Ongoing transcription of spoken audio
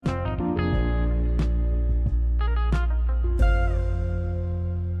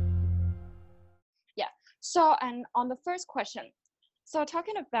So, and on the first question, so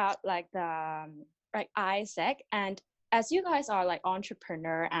talking about like the like Isaac, and as you guys are like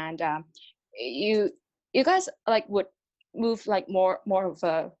entrepreneur, and you you guys like would move like more of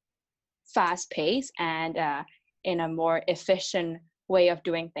a fast pace and in a more efficient way of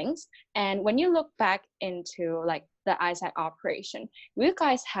doing things. And when you look back into like the Isaac operation, do you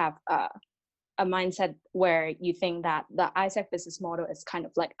guys have a mindset where you think that the Isaac business model is kind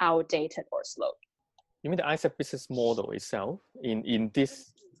of like outdated or slow? You mean the Isaac business model itself in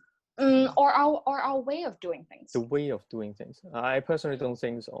this? Or our way of doing things. The way of doing things. I personally don't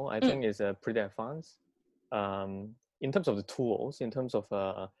think so. I think it's pretty advanced. In terms of the tools, in terms of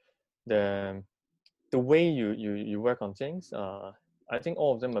the way you work on things, I think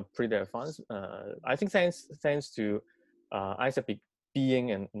all of them are pretty advanced. I think thanks to Isaac being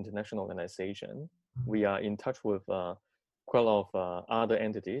an international organization, we are in touch with quite a lot of other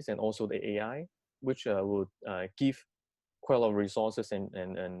entities, and also the AI, which would give quite a lot of resources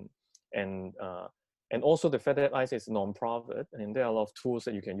and also the fact that Isaac is non-profit, and there are a lot of tools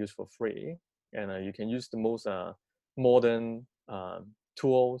that you can use for free, and you can use the most modern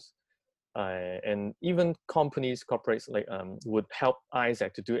tools, and even companies, corporates like would help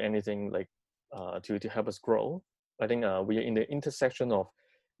Isaac to do anything like to help us grow. I think we are in the intersection of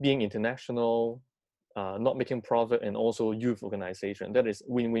being international, not making profit, and also youth organization. That is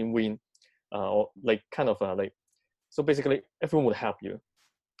win-win-win, or like kind of like, so basically everyone would help you.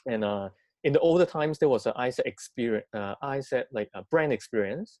 And in the older times, there was an Isaac experience, Isaac like a brand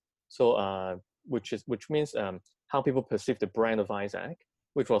experience. So which means how people perceive the brand of Isaac,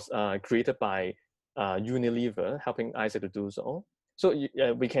 which was created by Unilever, helping Isaac to do so. So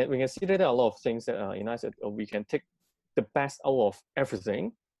we can see that there are a lot of things that in Isaac we can take the best out of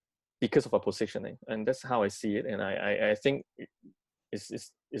everything because of our positioning, and that's how I see it. And I think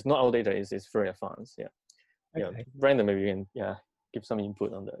it's not outdated. It's very advanced. Yeah. Okay. Yeah. Brandon, maybe you can give some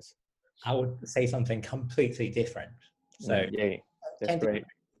input on this. I would say something completely different. So yay. That's great.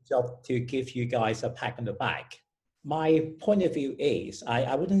 Job to give you guys a pat on the back. My point of view is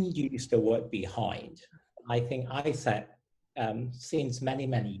I wouldn't use the word behind. I think Isaac, since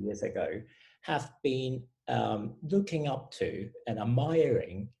many years ago, have been looking up to and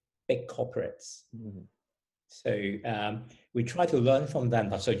admiring big corporates. Mm-hmm. So we try to learn from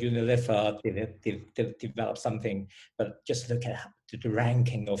them. So Unilever developed something, but just look at the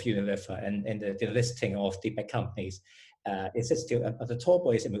ranking of Unilever and the listing of the big companies. Is it still at the top,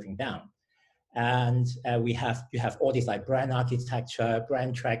 or is it moving down? And you have all these like brand architecture,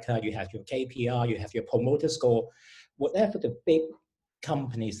 brand tracker, you have your KPI, you have your promoter score, whatever the big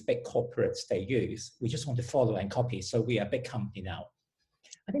companies, big corporates they use, we just want to follow and copy. So we are a big company now.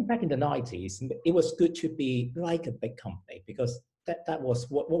 I think back in the 90s, it was good to be like a big company because that was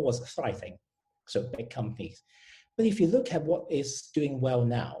what was thriving, so big companies. But if you look at what is doing well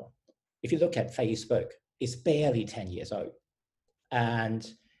now, if you look at Facebook, it's barely 10 years old.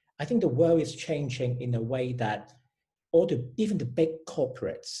 And I think the world is changing in a way that even the big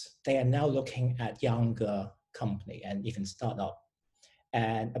corporates, they are now looking at younger company and even startup.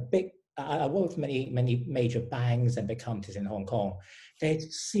 And I work with many major banks and big companies in Hong Kong. They're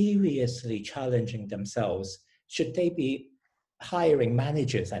seriously challenging themselves. Should they be hiring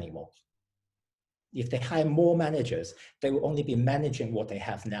managers anymore? If they hire more managers, they will only be managing what they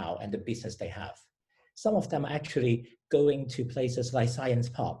have now and the business they have. Some of them are actually going to places like Science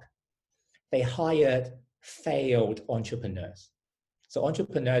Park. They hired failed entrepreneurs. So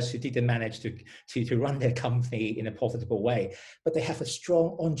entrepreneurs who didn't manage to run their company in a profitable way, but they have a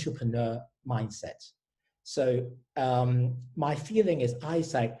strong entrepreneur mindset. So my feeling is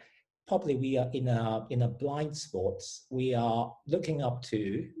Isaac, probably we are in a blind spot. We are looking up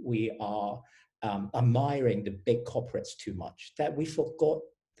to, we are admiring the big corporates too much, that we forgot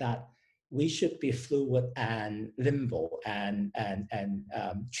that we should be fluid and nimble and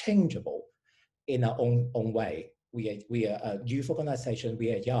changeable in our own way. We are a youth organization,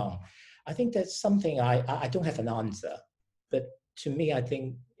 we are young. I think that's something I don't have an answer, but to me, I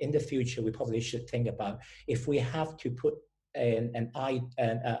think in the future, we probably should think about if we have to put a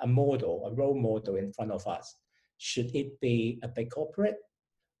model, a role model in front of us, should it be a big corporate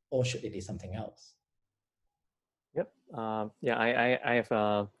or should it be something else? Yep. I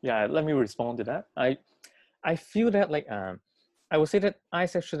have, let me respond to that. I feel that like, I would say that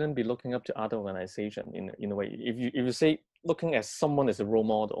Isaac shouldn't be looking up to other organizations in a way. If you say looking at someone as a role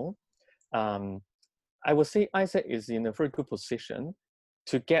model, I would say Isaac is in a very good position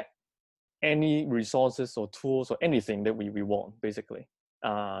to get any resources or tools or anything that we want, basically,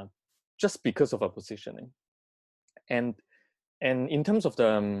 just because of our positioning. And in terms of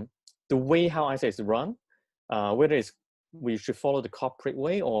the way how Isaac is run, whether it's we should follow the corporate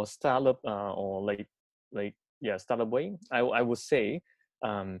way or startup or startup way. I would say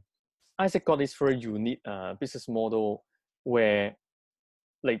Isaac got this very unique business model where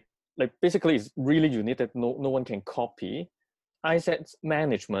like basically it's really unique that no one can copy. Isaac's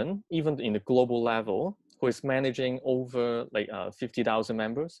management, even in the global level, who is managing over 50,000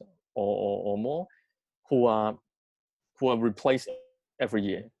 members or more, who are replaced every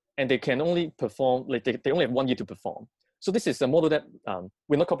year, and they can only perform they only have 1 year to perform. So this is a model that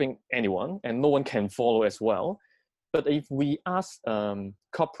we're not copying anyone, and no one can follow as well. But if we ask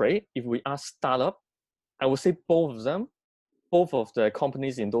corporate, if we ask startup, I would say both of the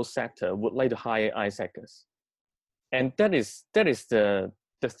companies in those sectors would like to hire Isaacers. And that is the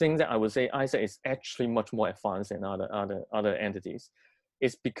thing that I would say Isaac is actually much more advanced than other entities.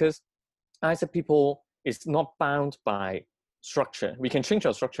 It's because Isaac people is not bound by structure. We can change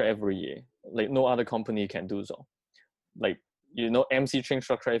our structure every year. Like no other company can do so. Like, MC change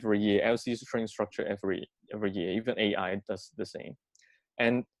structure every year, LC change structure every year. Even AI does the same.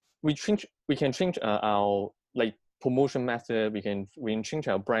 And we can change our promotion method. We can change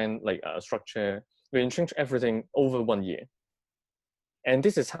our brand structure. We can change everything over 1 year. And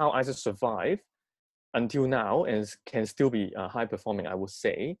this is how Isaac survive until now and can still be high performing, I would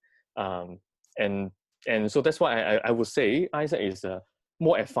say. And so that's why I would say Isaac is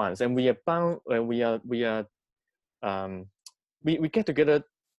more advanced, and we are bound. We get together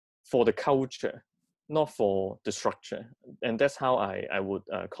for the culture, not for the structure, and that's how I would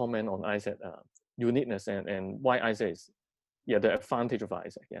comment on Isaac uniqueness and why Isaac is the advantage of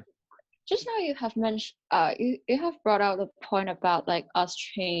Isaac. Yeah. Just now you have mentioned you have brought out the point about us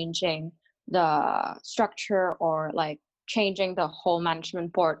changing the structure or changing the whole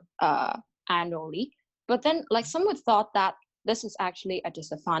management board annually, but then some would thought that this is actually a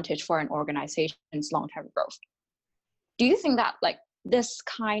disadvantage for an organization's long-term growth. Do you think that this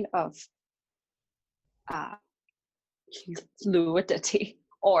kind of fluidity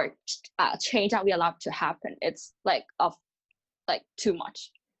or change that we allow to happen, it's too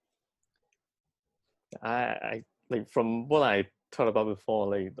much? I from what I thought about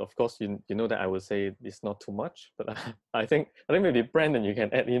before, of course you know that I would say it's not too much, but I think maybe Brandon, you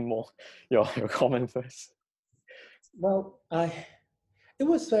can add in more your comment first. Well, it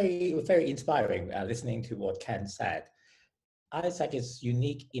was very inspiring listening to what Ken said. Isaac is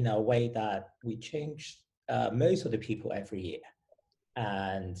unique in a way that we change most of the people every year,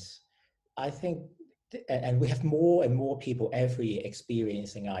 and I think. And we have more and more people every year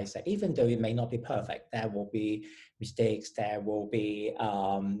experiencing Isaac, even though it may not be perfect. There will be mistakes, there will be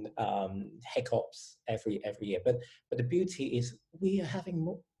hiccups every year. But the beauty is we are having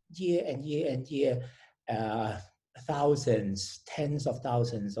more, year and year, thousands, tens of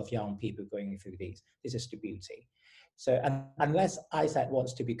thousands of young people going through these. This is the beauty. So unless Isaac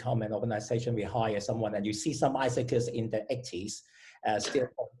wants to become an organization, we hire someone, and you see some Isaacers in the 80s still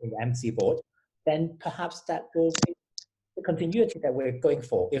on the MC board, then perhaps that will be the continuity that we're going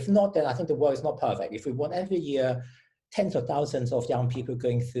for. If not, then I think the world is not perfect. If we want every year tens of thousands of young people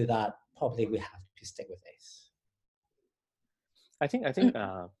going through that, probably we have to stick with this. I think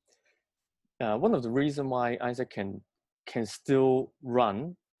one of the reasons why Isaac can still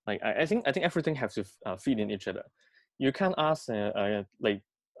run, I think everything has to feed in each other. You can't ask a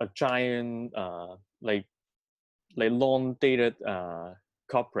giant long dated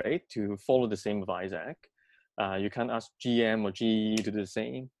corporate to follow the same with Isaac. You can't ask GM or GE to do the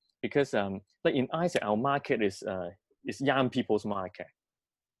same, because in Isaac, our market is young people's market,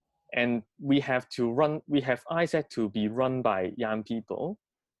 and we have Isaac to be run by young people,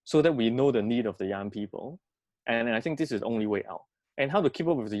 so that we know the need of the young people, and I think this is the only way out. And how to keep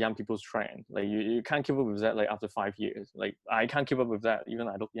up with the young people's trend? You can't keep up with that after 5 years. I can't keep up with that even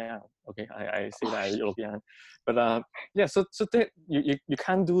I look young. Okay, I say that I look young, but so that you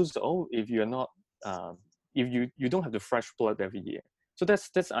can't do so if you're not if you don't have the fresh blood every year. So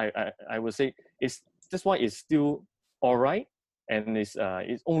that's I would say that's why it's still all right, and it's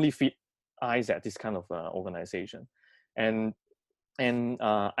only fit Isaac, this kind of organization, and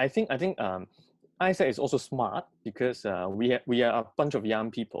I think Isaac is also smart, because we are a bunch of young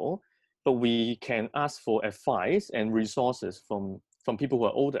people, but we can ask for advice and resources from people who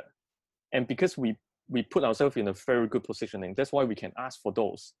are older, and because we put ourselves in a very good positioning, that's why we can ask for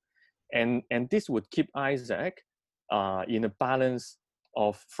those, and this would keep Isaac in a balance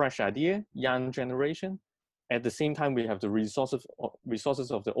of fresh idea, young generation. At the same time, we have the resources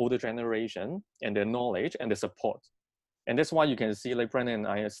of the older generation and their knowledge and the support. And that's why you can see Brandon and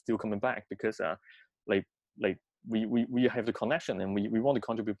I are still coming back, because we have the connection, and we want to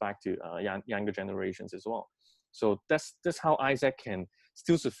contribute back to younger generations as well. So that's how Isaac can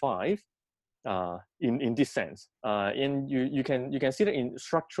still survive in this sense. And you can see that in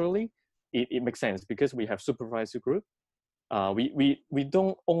structurally it makes sense, because we have supervisory group. We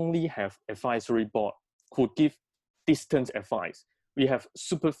don't only have advisory board who give distant advice. We have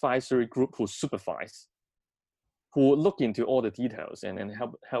supervisory group who supervise, who look into all the details and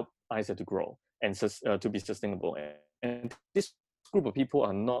help Isaac to grow and to be sustainable. And this group of people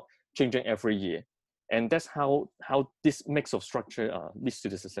are not changing every year. And that's how this mix of structure leads to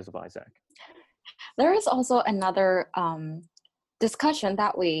the success of Isaac. There is also another discussion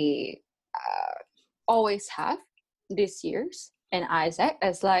that we always have these years in Isaac.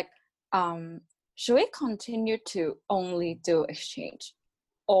 Is like, should we continue to only do exchange,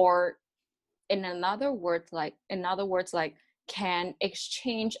 or in other words, like can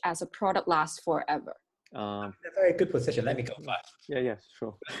exchange as a product last forever? A very good position. Let me go first. Yeah,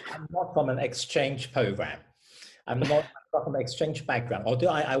 sure. I'm not from an exchange program. I'm not from an exchange background. Although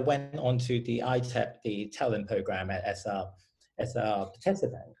I went onto the ITEP, the talent program, as a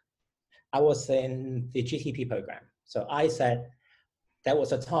participant. I was in the GTP program. So I said there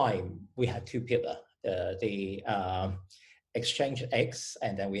was a time we had two pillars, the Exchange X,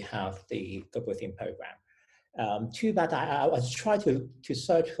 and then we have the Global Theme program. Too bad I was trying to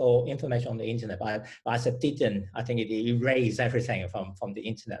search for information on the internet, but I said didn't. I think it erased everything from the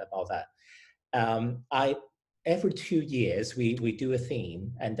internet about that. Every 2 years we do a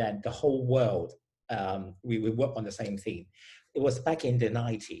theme, and then the whole world we work on the same theme. It was back in the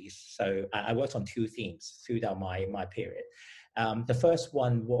 90s, so I worked on 2 themes throughout my period. The first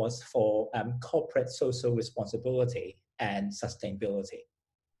one was for corporate social responsibility and sustainability.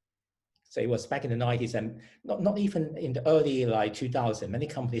 So it was back in the 90s, and not even in the early 2000, many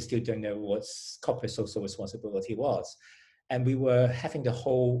companies still don't know what corporate social responsibility was. And we were having the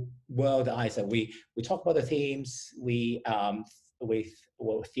whole world eyes. We talk about the themes, we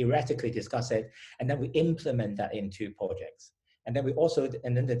will theoretically discuss it, and then we implement that into projects. And then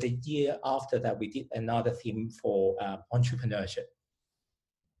the year after that, we did another theme for entrepreneurship.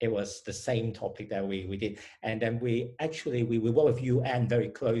 It was the same topic that we did. And then we work with UN very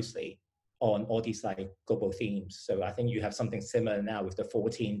closely on all these global themes. So I think you have something similar now with the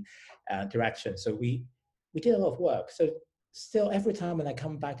 14 directions. So we did a lot of work. So still, every time when I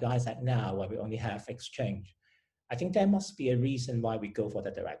come back to Isaac now, where we only have exchange, I think there must be a reason why we go for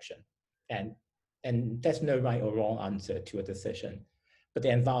that direction. And there's no right or wrong answer to a decision, but the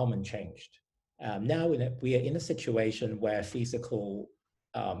environment changed. Now we are in a situation where physical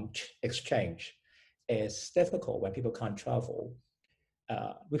exchange is difficult, when people can't travel.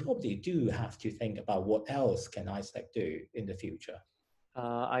 We probably do have to think about what else can Isaac do in the future.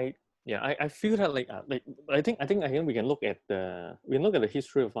 I feel that I think again we can look at the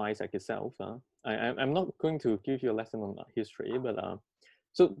history of Isaac itself. I'm not going to give you a lesson on history, but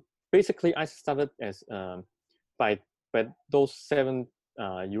so basically I started as by those 7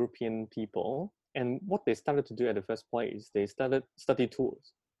 European people, and what they started to do at the first place, they started study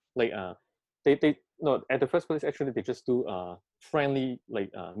tours. At the first place actually they just do friendly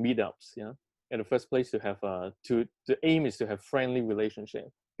meetups. At the first place to have the aim is to have friendly relationship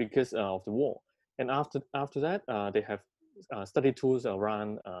because of the war. And after that they have study tours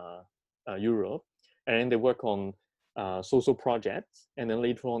around Europe, and then they work on social projects, and then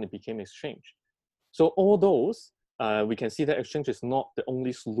later on it became exchange. So all those we can see that exchange is not the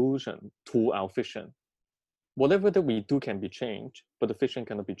only solution to our vision. Whatever that we do can be changed, but the vision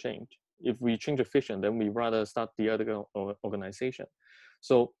cannot be changed. If we change the vision, then we rather start the other organization.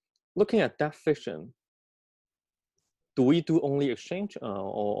 So looking at that vision, do we do only exchange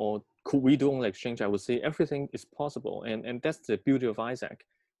or could we do only exchange? I would say everything is possible. And that's the beauty of Isaac.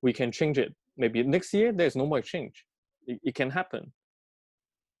 We can change it. Maybe next year, there's no more exchange. It can happen.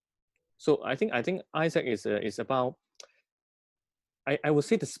 So I think Isaac is about, I would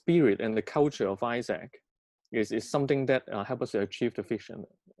say the spirit and the culture of Isaac is something that helps us to achieve the vision,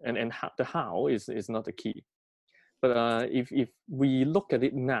 and the how is not the key. But if we look at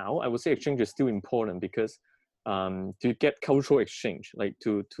it now, I would say exchange is still important, because to get cultural exchange,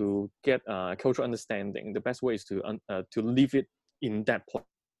 to get cultural understanding, the best way is to leave it in that place.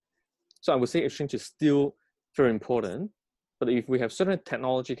 So I would say exchange is still very important. But if we have certain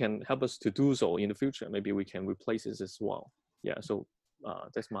technology can help us to do so in the future, maybe we can replace it as well. Yeah, so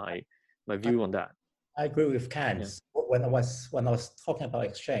that's my view on that. I agree with Ken. Yeah. When I was talking about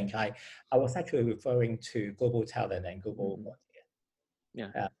exchange, I was actually referring to global talent and global.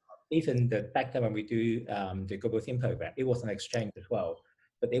 Yeah. Even back then when we do the global theme program, it was an exchange as well,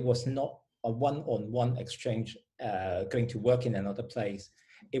 but it was not a one-on-one exchange, going to work in another place.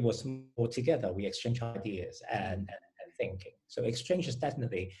 It was more together. We exchange ideas and thinking. So exchange is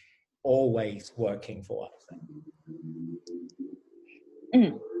definitely always working for us.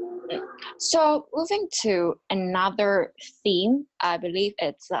 Mm. So moving to another theme, I believe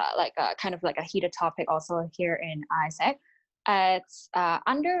it's like a kind of like a heated topic also here in AIESEC. It's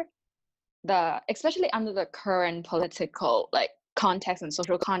especially under the current political like context and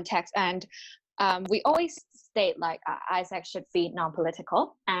social context, and we always state like AIESEC should be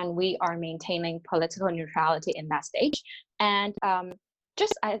non-political, and we are maintaining political neutrality in that stage. And I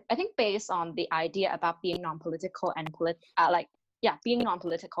think based on the idea about being non-political and being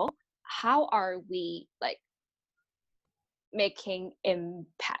non-political, how are we like making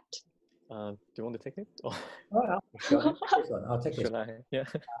impact? Do you want to take it? Or I'll take this should I? Yeah.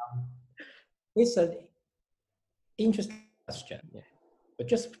 It's an interesting question. Yeah. But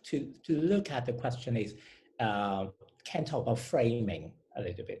just to look at the question is, can talk about framing a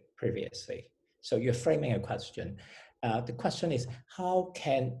little bit previously. So you're framing a question. The question is, how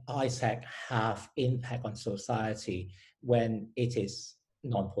can AIESEC have impact on society when it is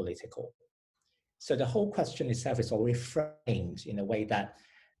non-political? So the whole question itself is already framed in a way that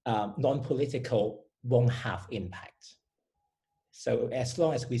non-political won't have impact. So as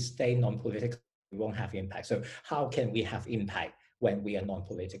long as we stay non-political, we won't have impact. So how can we have impact when we are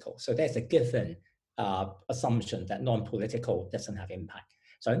non-political? So there's a given assumption that non-political doesn't have impact.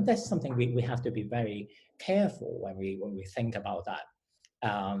 So I think that's something we have to be very careful when we think about that.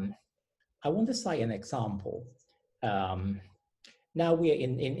 I want to cite an example. Now we are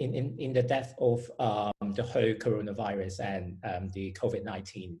in the depth of the whole coronavirus and the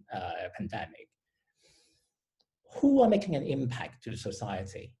COVID-19 pandemic. Who are making an impact to the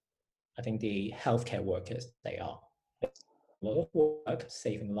society? I think the healthcare workers, they are. A lot of work,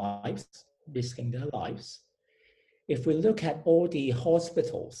 saving lives, risking their lives. If we look at all the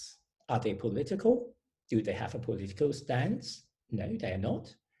hospitals, are they political? Do they have a political stance? No, they are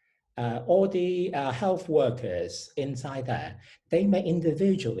not. All the health workers inside there, they may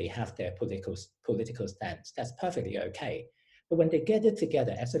individually have their political stance. That's perfectly okay. But when they get it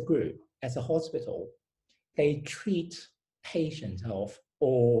together as a group, as a hospital, they treat patients of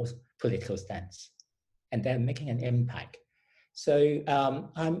all political stance, and they're making an impact. So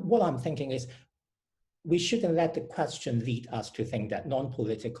what I'm thinking is, we shouldn't let the question lead us to think that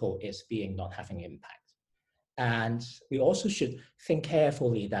non-political is being not having impact. And we also should think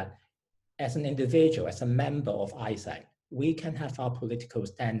carefully that as an individual, as a member of AIESEC, we can have our political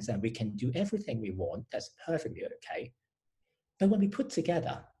stance and we can do everything we want. That's perfectly okay. But when we put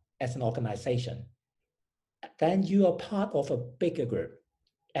together as an organization, then you are part of a bigger group.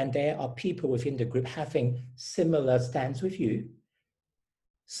 And there are people within the group having similar stance with you,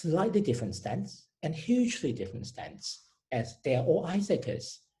 slightly different stance, and hugely different stance, as they are all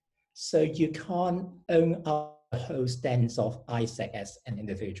AIESECers. So you can't own up the whole stance of AIESEC as an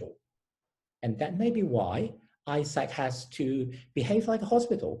individual. And that may be why AIESEC has to behave like a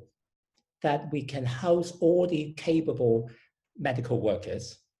hospital, that we can house all the capable medical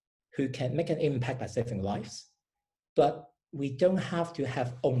workers who can make an impact by saving lives. But we don't have to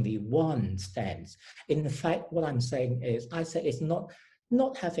have only one stance. In fact, what I'm saying is AIESEC is not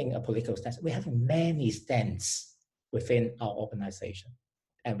having a political stance. We're having many stands within our organization,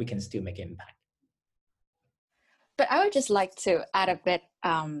 and we can still make impact. But I would just like to add a bit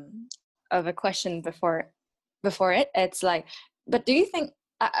of a question before it. It's like, but do you think,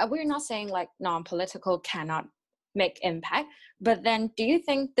 we're not saying like non-political cannot make impact, but then do you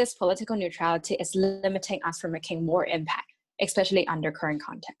think this political neutrality is limiting us from making more impact, especially under current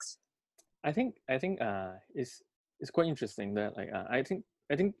context? I think it's quite interesting that like I think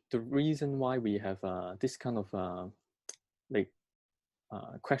the reason why we have this kind of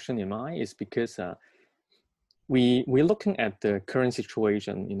question in mind is because we're looking at the current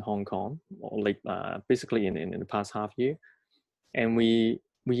situation in Hong Kong, or like basically in the past half year, and we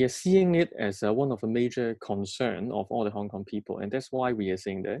are seeing it as one of the major concern of all the Hong Kong people, and that's why we are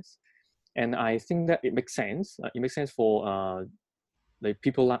seeing this. And I think that it makes sense. It makes sense for like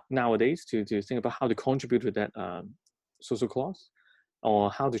people nowadays to think about how to contribute to that social cause, or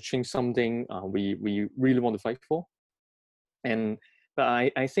how to change something we really want to fight for. But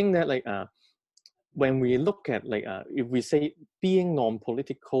I think that like when we look at like if we say being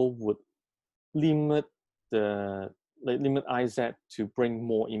non-political would limit AIESEC to bring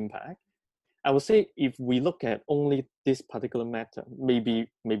more impact, I would say if we look at only this particular matter, maybe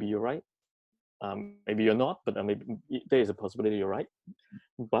you're right, maybe you're not, but maybe there is a possibility you're right.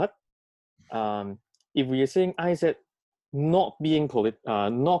 But if we are saying AIESEC not being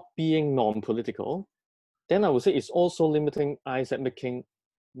non-political, then I would say it's also limiting ISAC making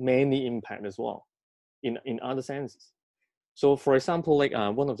many impact as well in other senses. So for example, like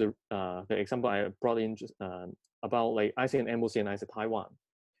one of the example I brought in just, about like ISAC and MOC and ISAC Taiwan,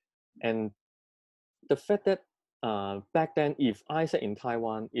 and the fact that back then, if ISAC in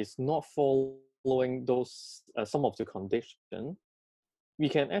Taiwan is not following those some of the conditions, we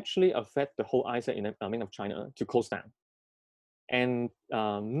can actually affect the whole ISAC in mainland China to close down. And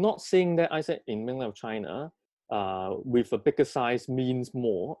not saying that ISAC in mainland China with a bigger size means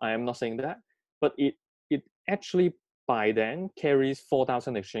more. I am not saying that, but it actually by then carries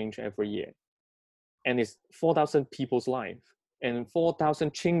 4,000 exchange every year, and it's 4,000 people's life and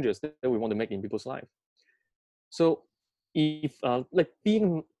 4,000 changes that we want to make in people's life. So if like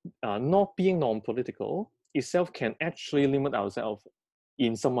being not being non-political itself can actually limit ourselves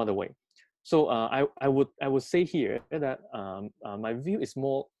in some other way. So I would say here that my view is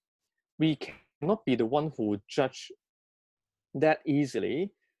more, we cannot be the one who would judge that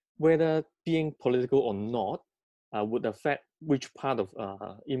easily whether being political or not would affect which part of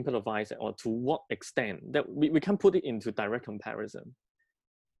input of ISAC, or to what extent, that we can't put it into direct comparison.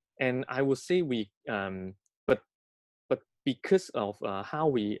 And I would say but because of how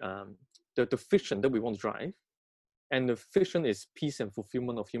we the vision that we want to drive, and the vision is peace and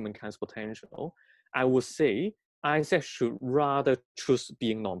fulfillment of humankind's potential, I would say ISAC should rather choose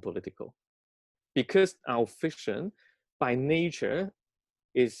being non-political, because our vision by nature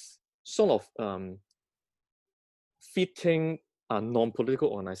is sort of fitting a non-political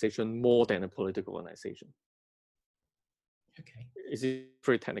organization more than a political organization. Okay. Is it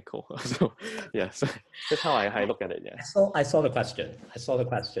very technical? So yes, that's how I look at it. Yeah. I saw the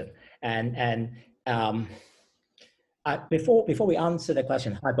question. And before we answer the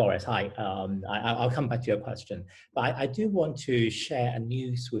question, hi Boris, hi. I'll come back to your question, but I do want to share a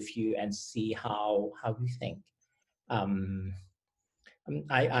news with you and see how you think.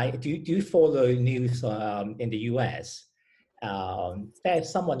 Do you follow news in the US?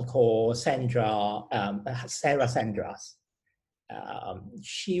 There's someone called Sarah Sanders.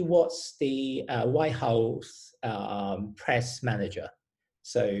 She was the White House press manager.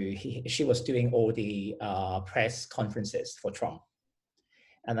 So she was doing all the press conferences for Trump.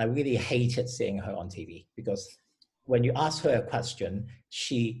 And I really hated seeing her on TV, because when you ask her a question,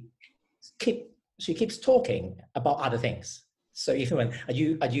 she keeps talking about other things. So even when, are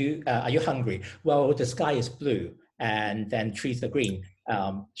you hungry? Well, the sky is blue and then trees are green.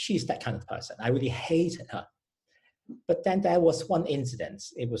 She's that kind of person. I really hated her. But then there was one incident.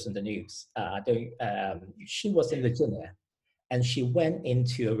 It was in the news. She was in Virginia, and she went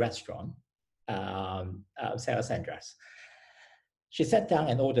into a restaurant, Sarah Sanders. She sat down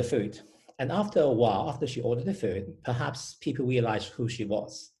and ordered food. And after a while, after she ordered the food, perhaps people realized who she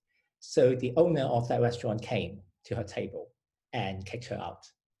was. So the owner of that restaurant came to her table and kicked her out,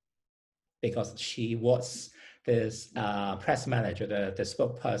 because she was this press manager, the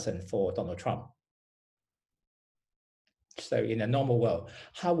spokesperson for Donald Trump. So in a normal world,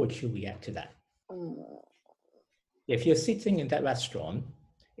 how would you react to that? If you're sitting in that restaurant,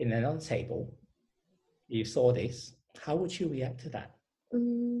 in another table, you saw this, how would you react to that?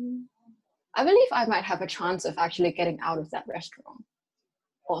 I believe I might have a chance of actually getting out of that restaurant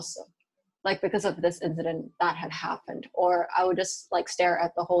also, like because of this incident that had happened, or I would just like stare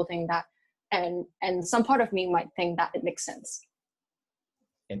at the whole thing and some part of me might think that it makes sense.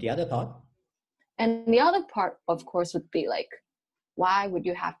 And the other part? And the other part, of course, would be like, why would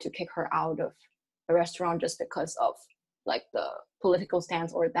you have to kick her out of a restaurant just because of like the political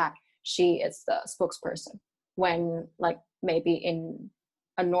stance, or that she is the spokesperson, when like maybe in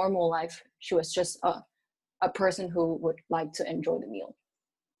a normal life she was just a person who would like to enjoy the meal.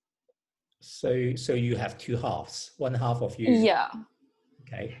 So you have two halves. One half of you. Yeah.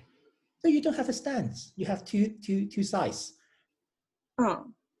 Okay. So you don't have a stance. You have two sides.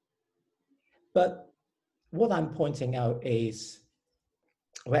 But what I'm pointing out is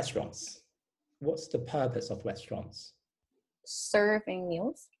restaurants. What's the purpose of restaurants? Serving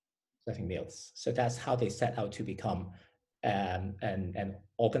meals. Serving meals. So that's how they set out to become an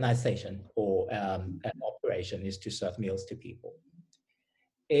organization, or an operation, is to serve meals to people.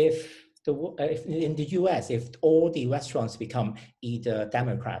 If in the US, if all the restaurants become either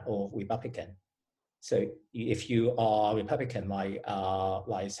Democrat or Republican, so if you are Republican like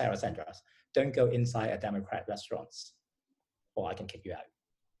Sarah Sanders, don't go inside a Democrat restaurants, or I can kick you out.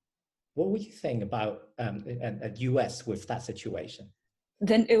 What would you think about a US with that situation?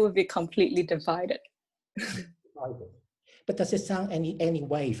 Then it would be completely divided. But does it sound any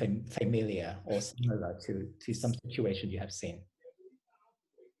way familiar or similar to some situation you have seen?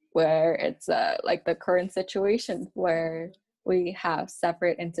 Where it's like the current situation where we have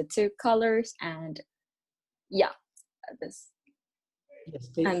separate into two colors, and yeah, this Yes,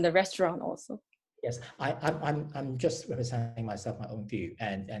 and the restaurant also. yes. I'm just representing myself, my own view,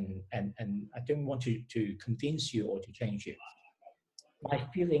 and I don't want to convince you or to change you. My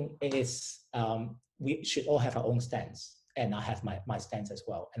feeling is we should all have our own stance, and I have my stance as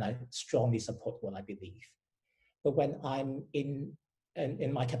well, and I strongly support what I believe. But when I'm in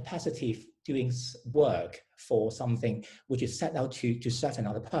my capacity doing work for something which is set out to serve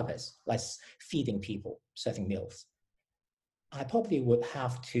another purpose, like feeding people, serving meals, I probably would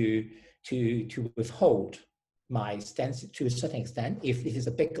have to withhold my stance to a certain extent. If it is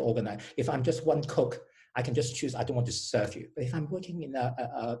a big organization, if I'm just one cook, I can just choose, I don't want to serve you. But if I'm working in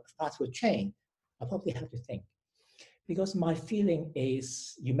a fast food chain, I probably have to think. Because my feeling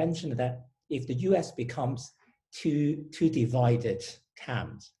is, you mentioned that if the US becomes two divided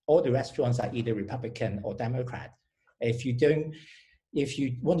camps, all the restaurants are either Republican or Democrat. If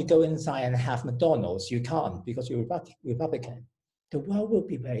you want to go inside and have McDonald's, you can't because you're Republican. The world will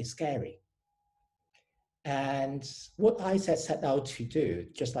be very scary. And what ISAC set out to do,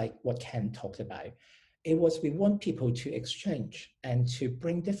 just like what Ken talked about, it was we want people to exchange and to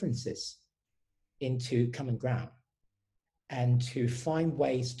bring differences into common ground and to find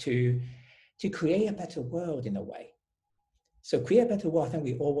ways to create a better world in a way. So create a better world, I think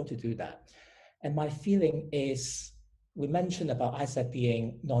we all want to do that. And my feeling is, we mentioned about ISAC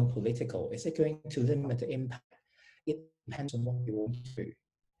being non-political. Is it going to limit the impact? It depends on what we want to do.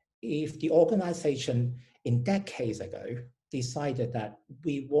 If the organization in decades ago decided that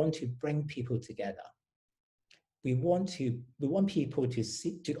we want to bring people together, we want people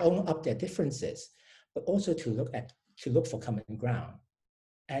to own up their differences, but also to look for common ground,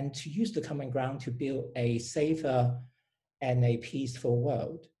 and to use the common ground to build a safer and a peaceful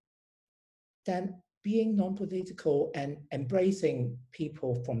world, then being non-political and embracing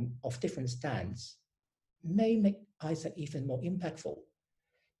people of different stands may make ISAC even more impactful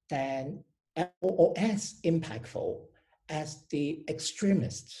than, or as impactful as the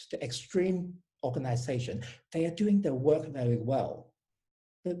extremists, the extreme organization. They are doing their work very well,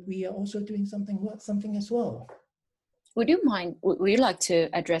 but we are also doing something as well. Would you like to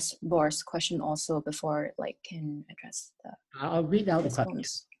address Boris' question also before can address the I'll read out the question.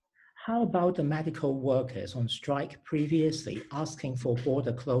 response? How about the medical workers on strike previously asking for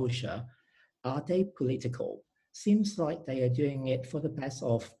border closure? Are they political? Seems like they are doing it for the best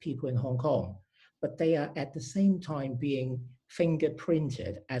of people in Hong Kong, but they are at the same time being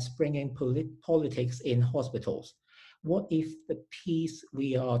fingerprinted as bringing politics in hospitals. What if the peace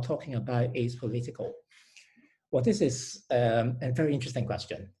we are talking about is political? Well, this is a very interesting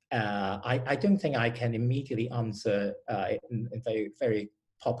question. I don't think I can immediately answer in a very, very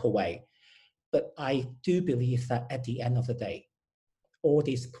proper way, but I do believe that at the end of the day, all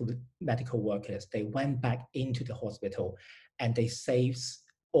these medical workers, they went back into the hospital and they saved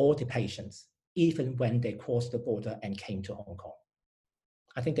all the patients, even when they crossed the border and came to Hong Kong.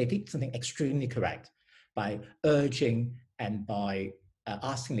 I think they did something extremely correct by urging and by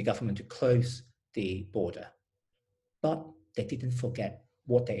asking the government to close the border. But they didn't forget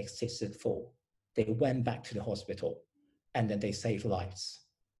what they existed for. They went back to the hospital and then they saved lives,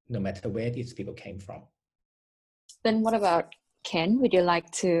 no matter where these people came from. Then what about Ken? Would you like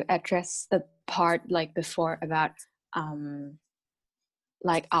to address the part before about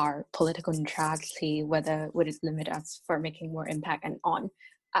our political neutrality, whether would it limit us for making more impact, and on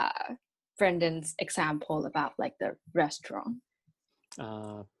Brendan's example about the restaurant?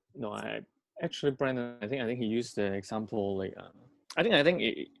 No, actually, Brandon, I think he used the example I think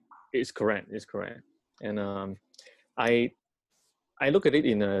it's correct. It's correct, and I look at it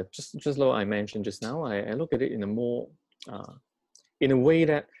in a just like I mentioned just now. I look at it in a more in a way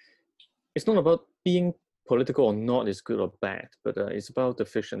that it's not about being political or not is good or bad, but it's about the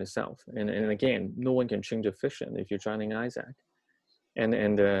vision itself. And again, no one can change the vision if you're joining ISAC. And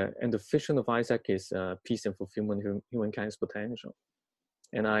the vision of ISAC is peace and fulfillment of humankind's potential.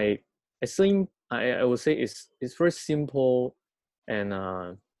 And I think I would say it's very simple,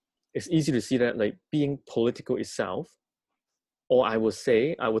 and it's easy to see that being political itself, or I would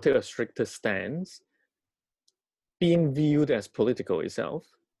say I would take a stricter stance. Being viewed as political itself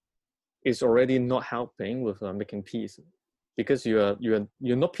is already not helping with making peace, because you're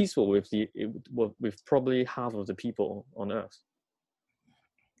not peaceful with probably half of the people on Earth.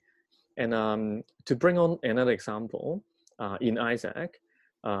 And to bring on another example, in ISAC,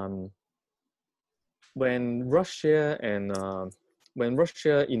 when Russia and when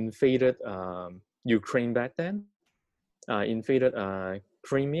Russia invaded Ukraine back then, invaded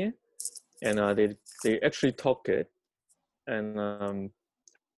Crimea, and they actually took it, and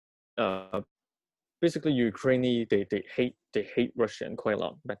basically Ukraine they hate Russian quite a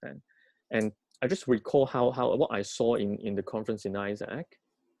lot back then, and I just recall how what I saw in the conference in ISAC,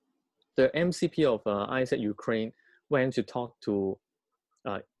 the MCP of ISAC Ukraine went to talk to.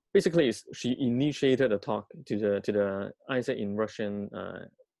 Basically, she initiated a talk to the ISAC in Russia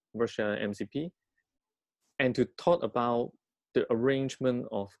MCP, and to talk about the arrangement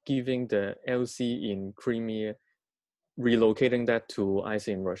of giving the LC in Crimea, relocating that to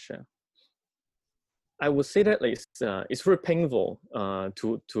ISAC in Russia. I would say that it's very painful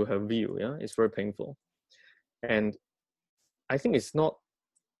to her view. Yeah, it's very painful, and I think it's not.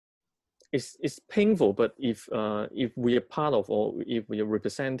 It's painful, but if we are part of, or if we are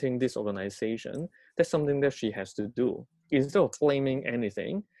representing this organization, that's something that she has to do. Instead of blaming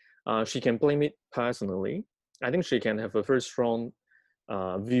anything, she can blame it personally. I think she can have a very strong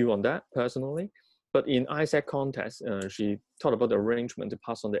view on that personally. But in ISAC context, she thought about the arrangement to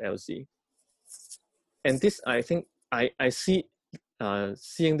pass on the LC. And this, I think, I see,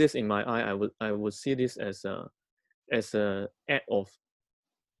 seeing this in my eye, I would see this as a act of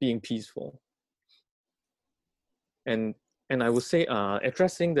being peaceful. And I would say,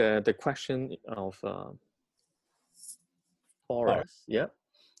 addressing the question of Boris, yeah.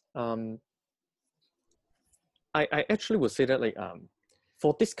 I actually would say that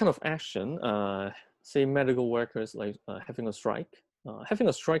for this kind of action, say medical workers having a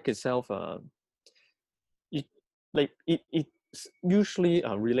strike itself, it's usually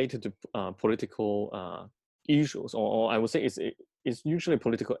related to political issues, or I would say it's usually a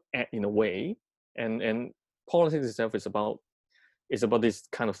political act in a way, and politics itself is about this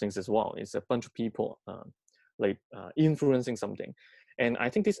kind of things as well. It's a bunch of people influencing something, and I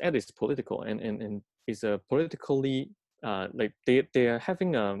think this act is political, and is a politically they are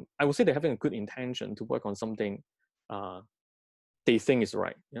having I would say they're having a good intention to work on something they think is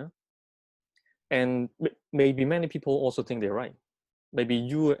right. Yeah, and maybe many people also think they're right. Maybe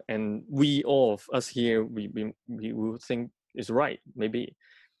you and we, all of us here, we will think is right, maybe.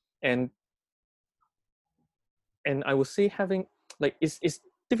 And I would say having it's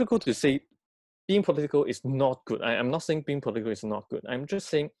difficult to say being political is not good. I'm not saying being political is not good. I'm just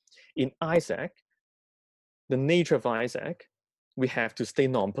saying in ISAC, the nature of ISAC, we have to stay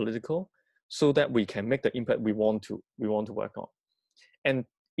non-political so that we can make the impact we want to work on. And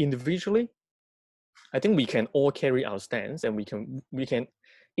individually, I think we can all carry our stance, and we can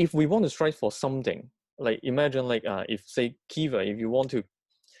if we want to strike for something, imagine if say Kiva, if you want to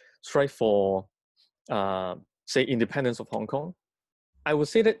strike for say independence of Hong Kong, I would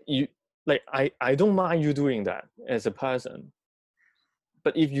say that you I don't mind you doing that as a person,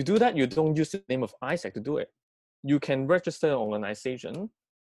 but if you do that, you don't use the name of ISAC to do it. You can register an organization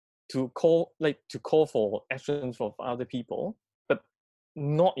to call for actions from other people, but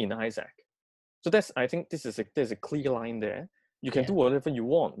not in ISAC. So I think there's a clear line there. You can do whatever you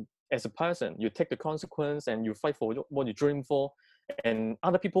want as a person. You take the consequence and you fight for what you dream for, and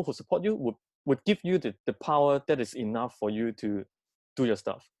other people who support you would give you the power that is enough for you to do your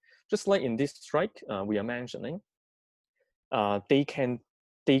stuff. Just like in this strike we are mentioning, they can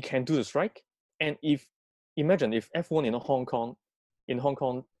do the strike, and imagine if everyone in Hong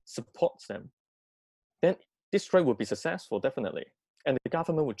Kong supports them, then this strike would be successful, definitely, and the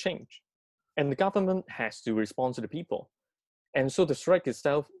government would change. And the government has to respond to the people. And so the strike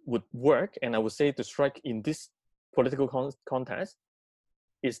itself would work. And I would say the strike in this political context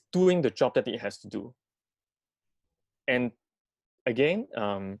is doing the job that it has to do. And again,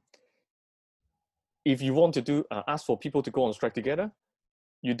 if you want to ask for people to go on strike together,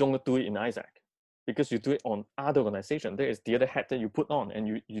 you don't do it in ISAC, because you do it on other organization. There is the other hat that you put on, and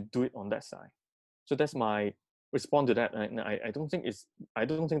you do it on that side. So that's my respond to that. And I don't think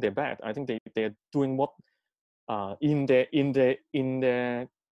they're bad. I think they're doing what in their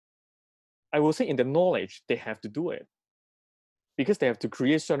I will say in the knowledge they have to do it, because they have to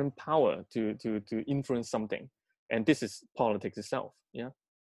create certain power to influence something, and this is politics itself. Yeah.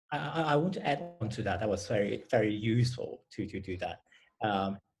 I want to add on to that. That was very, very useful to do that.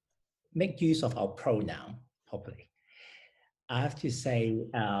 Make use of our pronoun properly. I have to say,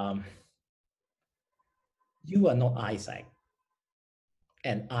 you are not ISAC,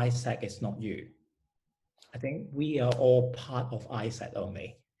 and ISAC is not you. I think we are all part of ISAC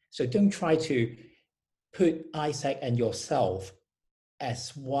only. So don't try to put ISAC and yourself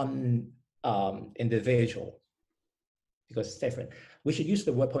as one individual, because it's different. We should use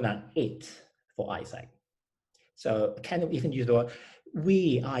the word pronoun it for ISAC. So kind of even use the word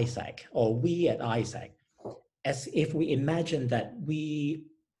we ISAC or we at ISAC, as if we imagine that we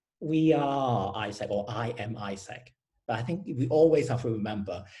are ISAC or I am ISAC. But I think we always have to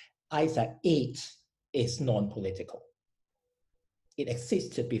remember ISAC, it is non-political. It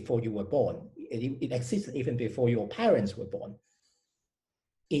existed before you were born. It existed even before your parents were born.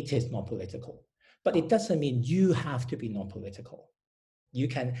 It is non-political. But it doesn't mean you have to be non-political. You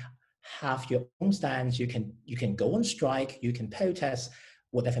can have your own stance, you can go on strike, you can protest,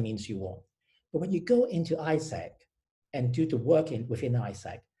 whatever means you want. But when you go into ISAC and do the work within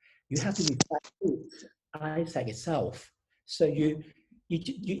ISAC, you have to reflect ISAC itself. So you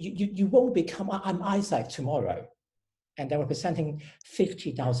won't become, I'm ISAC tomorrow, and they're representing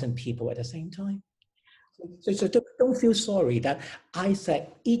 50,000 people at the same time. So don't feel sorry that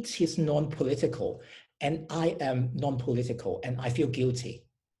ISAC, it is non-political, and I am non-political, and I feel guilty.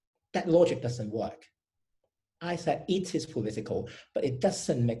 That logic doesn't work. ISAC, it is political, but it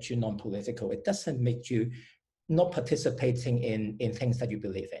doesn't make you non-political. It doesn't make you not participating in things that you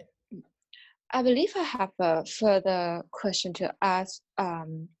believe in. I believe I have a further question to ask.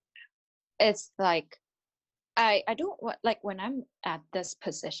 It's like, I don't want, like when I'm at this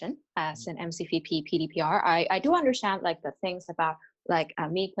position as an MCVP PDPR, I do understand like the things about like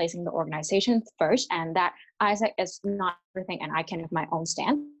me placing the organization first, and that ISAC is not everything and I can have my own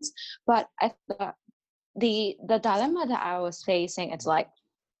stance. But the dilemma that I was facing, it's like,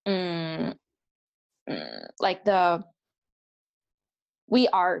 like we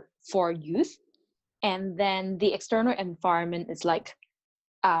are for youth, and then the external environment is like,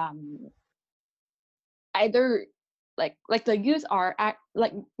 either like the youth are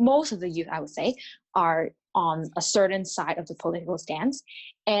like most of the youth, I would say, are on a certain side of the political stance,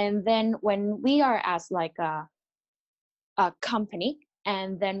 and then when we are as like a company,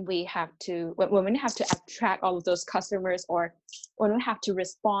 and then we have to when we have to attract all of those customers, or when we have to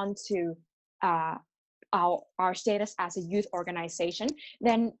respond to our status as a youth organization,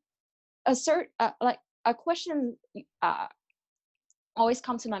 then like a question always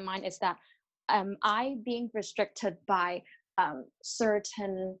comes to my mind is that I being restricted by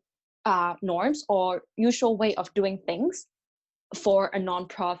certain norms or usual way of doing things for a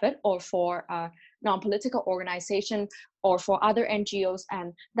nonprofit or for a non-political organization or for other NGOs,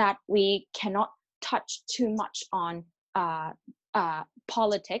 and that we cannot touch too much on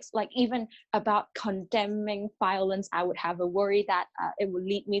politics. Like even about condemning violence, I would have a worry that it would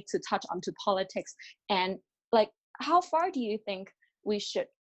lead me to touch onto politics. And like, how far do you think we should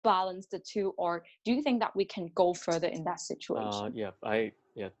balance the two, or do you think that we can go further in that situation?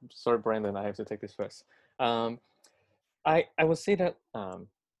 Sorry, Brandon, I have to take this first. I would say that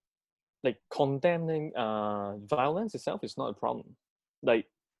like condemning violence itself is not a problem. Like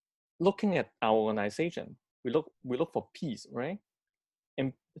looking at our organization, we look for peace, right?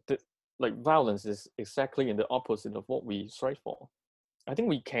 And like violence is exactly in the opposite of what we strive for. I think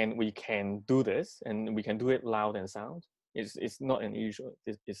we can do this, and we can do it loud and sound. It's not an issue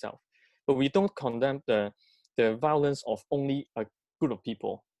itself, but we don't condemn the violence of only a group of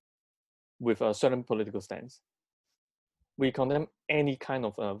people with a certain political stance. We condemn any kind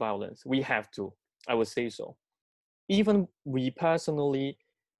of violence. We have to, I would say so. Even we personally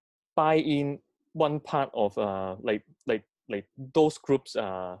buy in one part of like those groups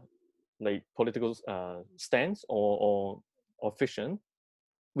like political stance or vision,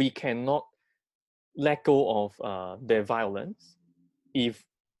 we cannot let go of their violence if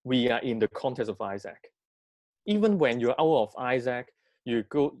we are in the context of ISAC. Even when you're out of ISAC, you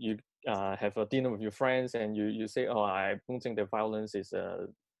have a dinner with your friends and you say, oh, I don't think that violence is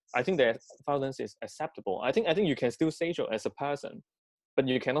I think that violence is acceptable. I think you can still say so as a person, but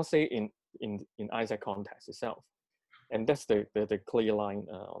you cannot say in ISAC context itself. And that's the clear line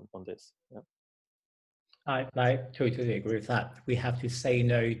on this. Yeah. I totally agree with that. We have to say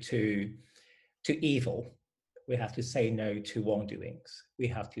no to evil. We have to say no to wrongdoings. We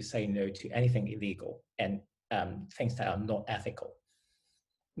have to say no to anything illegal and things that are not ethical,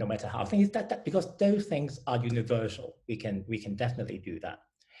 no matter how. Things that because those things are universal. We can definitely do that.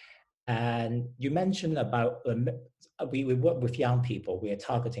 And you mentioned about we work with young people. We are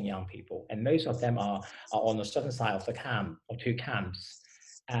targeting young people, and most of them are on a certain side of the camp or two camps.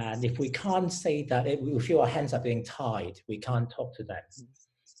 And if we can't say that, we feel our hands are being tied. We can't talk to them.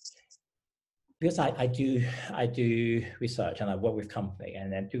 Because I do research and I work with company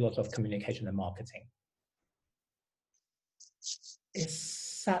and then do lots of communication and marketing. It's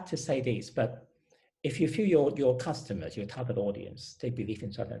sad to say this, but if you feel your customers, your target audience, they believe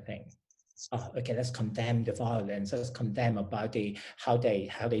in certain things, oh, okay, let's condemn the violence, let's condemn about how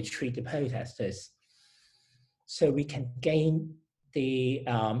they treat the protesters, so we can gain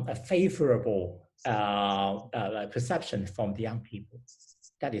a favorable perception from the young people.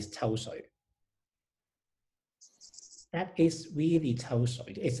 That is Tolstoy. That is really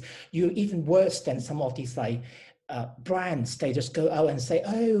Tolstoy. It's even worse than some of these like brands. They just go out and say,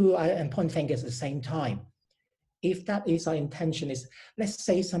 oh, and point fingers at the same time. If that is our intention, is let's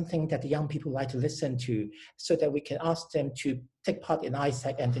say something that the young people like to listen to, so that we can ask them to take part in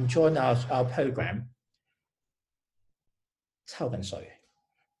AIESEC and then join our program.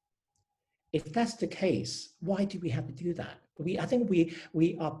 If that's the case, why do we have to do that? I think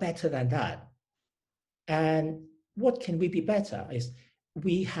we are better than that. And what can we be better is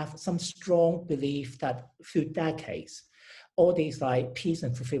we have some strong belief that through decades, all these like peace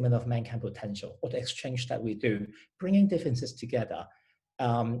and fulfillment of mankind potential, or the exchange that we do, bringing differences together.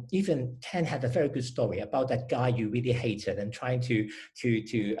 Even Ken had a very good story about that guy you really hated and trying to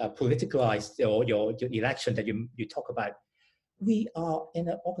politicize your election that you talk about. We are in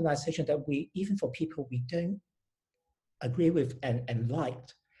an organization that even for people we don't agree with and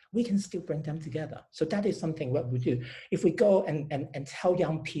liked, we can still bring them together. So that is something what we do. If we go and tell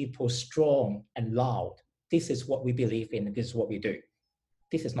young people strong and loud, this is what we believe in, this is what we do.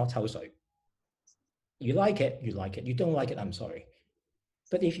 This is not Tolstoy. You like it, you like it. You don't like it, I'm sorry.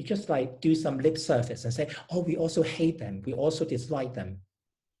 But if you just like do some lip service and say, oh, we also hate them, we also dislike them,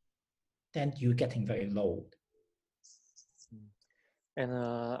 then you're getting very low. And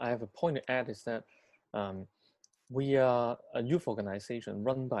I have a point to add is that we are a youth organization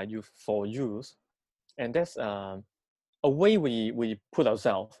run by youth for youth, and that's a way we put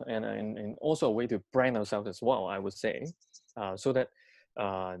ourselves, and also a way to brand ourselves as well, I would say, so that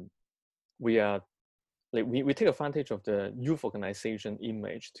we are like we take advantage of the youth organization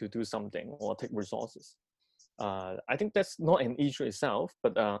image to do something or take resources. I think that's not an issue itself,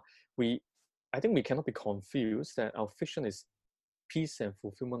 but I think we cannot be confused that our vision is peace and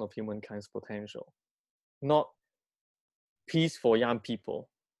fulfillment of humankind's potential, not peace for young people,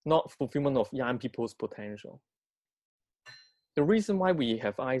 not fulfillment of young people's potential. The reason why we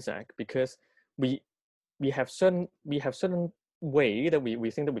have AIESEC, because we have certain way that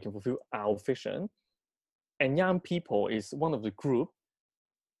we think that we can fulfill our vision, and young people is one of the group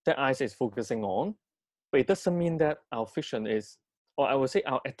that AIESEC is focusing on, but it doesn't mean that our vision is, or I would say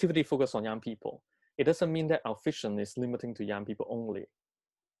our activity focus on young people. It doesn't mean that our vision is limiting to young people only.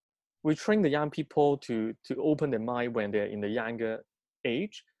 We train the young people to open their mind when they're in the younger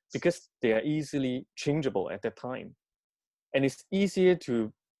age, because they are easily changeable at that time. And it's easier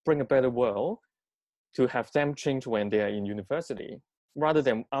to bring a better world to have them change when they are in university, rather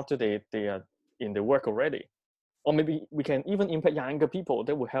than after they are in the work already. Or maybe we can even impact younger people.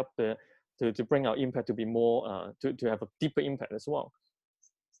 That will help to bring our impact to be more, to have a deeper impact as well.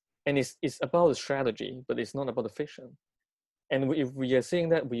 And it's about the strategy, but it's not about the vision. And if we are saying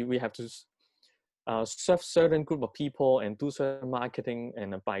that we have to serve certain group of people and do certain marketing,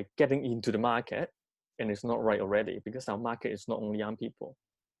 and by getting into the market, and it's not right already, because our market is not only young people.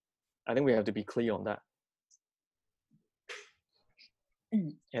 I think we have to be clear on that.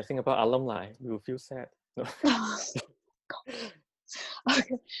 Yeah, think about alumni, we will feel sad. Okay.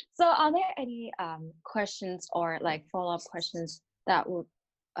 So are there any questions or like follow-up questions that would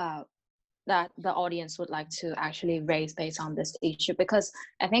that the audience would like to actually raise based on this issue? Because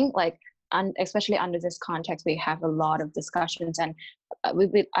I think like especially under this context, we have a lot of discussions, and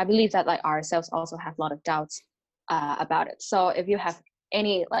I believe that like ourselves also have a lot of doubts about it. So if you have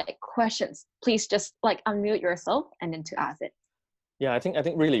any like questions, please just like unmute yourself and then to ask it. Yeah, I think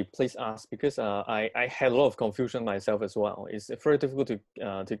really please ask, because I had a lot of confusion myself as well. It's very difficult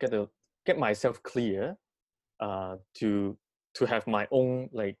to get myself clear, to have my own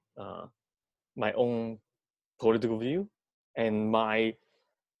like my own political view and my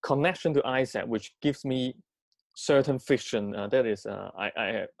connection to AIESEC, which gives me certain fiction. That is,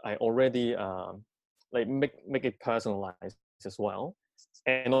 I already like make it personalized as well,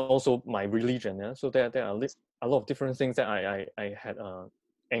 and also my religion. Yeah? So there are a lot of different things that I had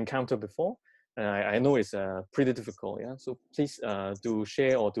encountered before, and I know it's pretty difficult. Yeah, so please do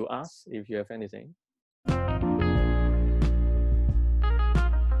share or do ask if you have anything.